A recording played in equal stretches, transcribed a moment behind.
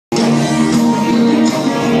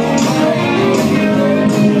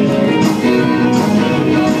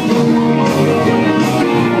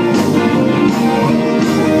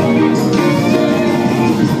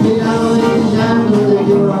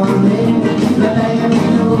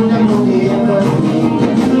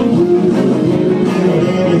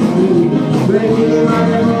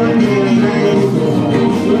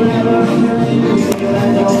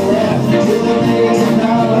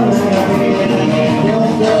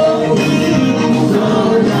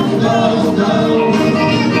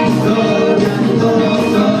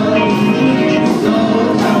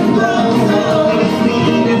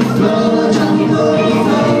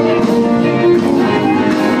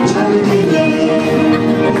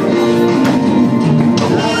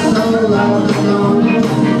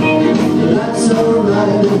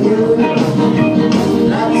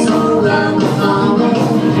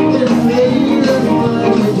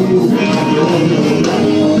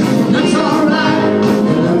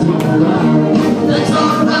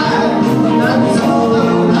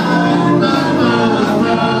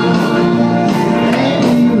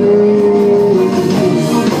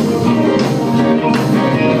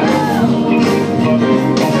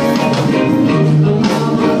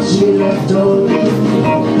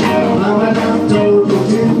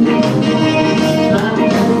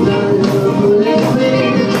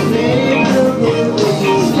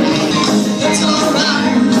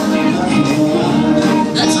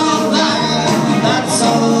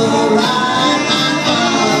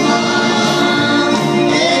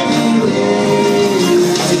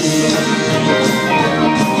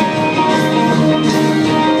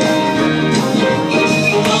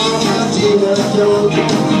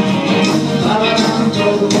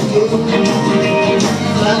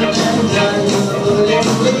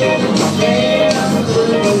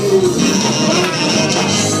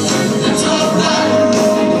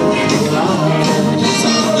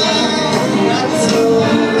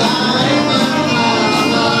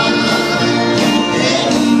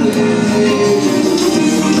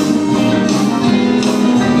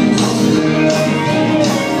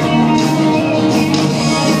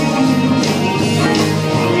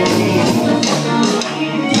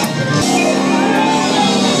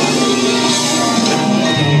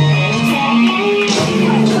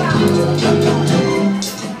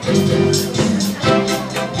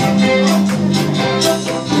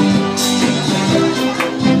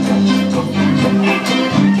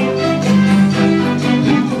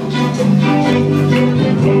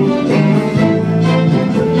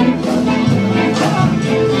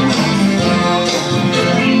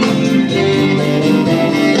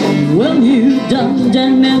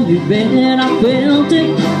when I felt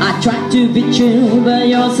it. I tried to be chill, but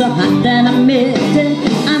you're so hot that I missed it.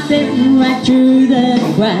 I fell right through the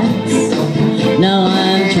cracks. Now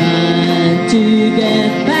I'm trying to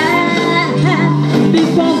get back.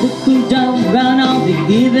 Before the cool down round, I'll be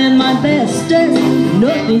giving my best.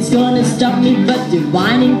 Nothing's gonna stop me but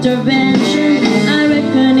divine intervention. I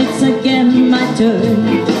reckon it's again my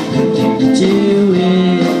turn to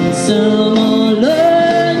win some or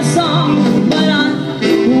learn some, but I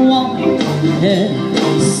won't hesitate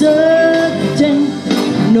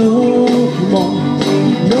no more,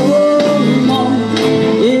 no more.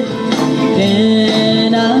 It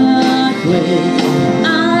cannot wait.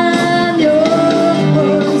 I'm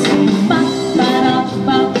yours. Ba ba da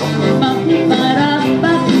ba ba ba da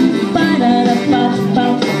ba ba da da ba ba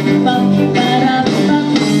ba ba da ba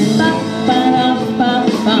ba ba da ba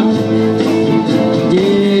ba.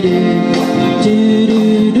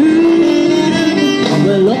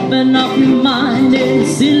 Well, open up your mind and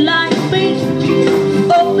see like me.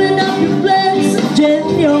 Open up your place and then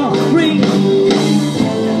you're free.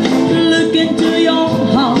 Look into your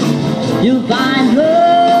heart, you'll find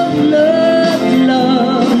love, love,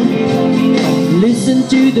 love. Listen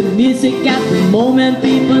to the music at the moment,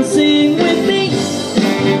 people sing with me.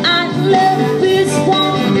 I love this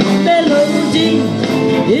one melody.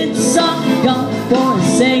 It's a God for a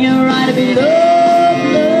singer right to be loved.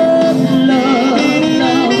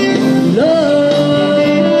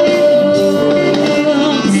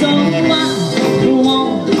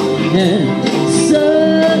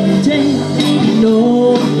 No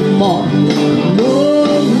more, no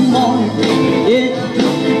more. It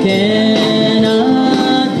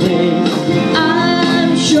cannot wait. I'm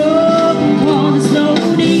sure there's no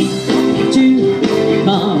need to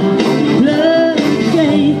complicate.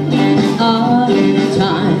 Our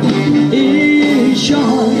time is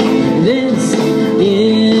short. This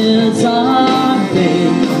is our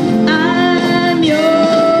fate. I'm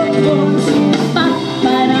yours. Ba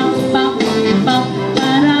ba da ba ba ba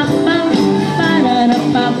da ba.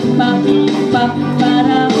 Ba ba ba ba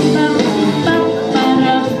da ba ba ba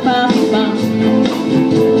da ba ba.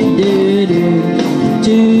 Do do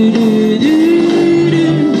do do do do.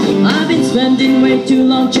 I've been spending way too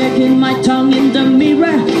long checking my tongue in the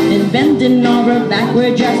mirror and bending over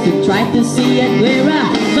backward just to try to see it clearer.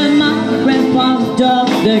 But my friend pumped up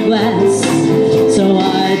the glass, so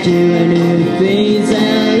I do a new face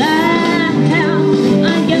and laugh.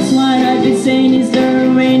 I guess what I'd be saying is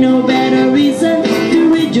there ain't no better reason.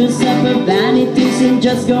 Yourself of vanities and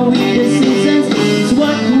just go with the sea.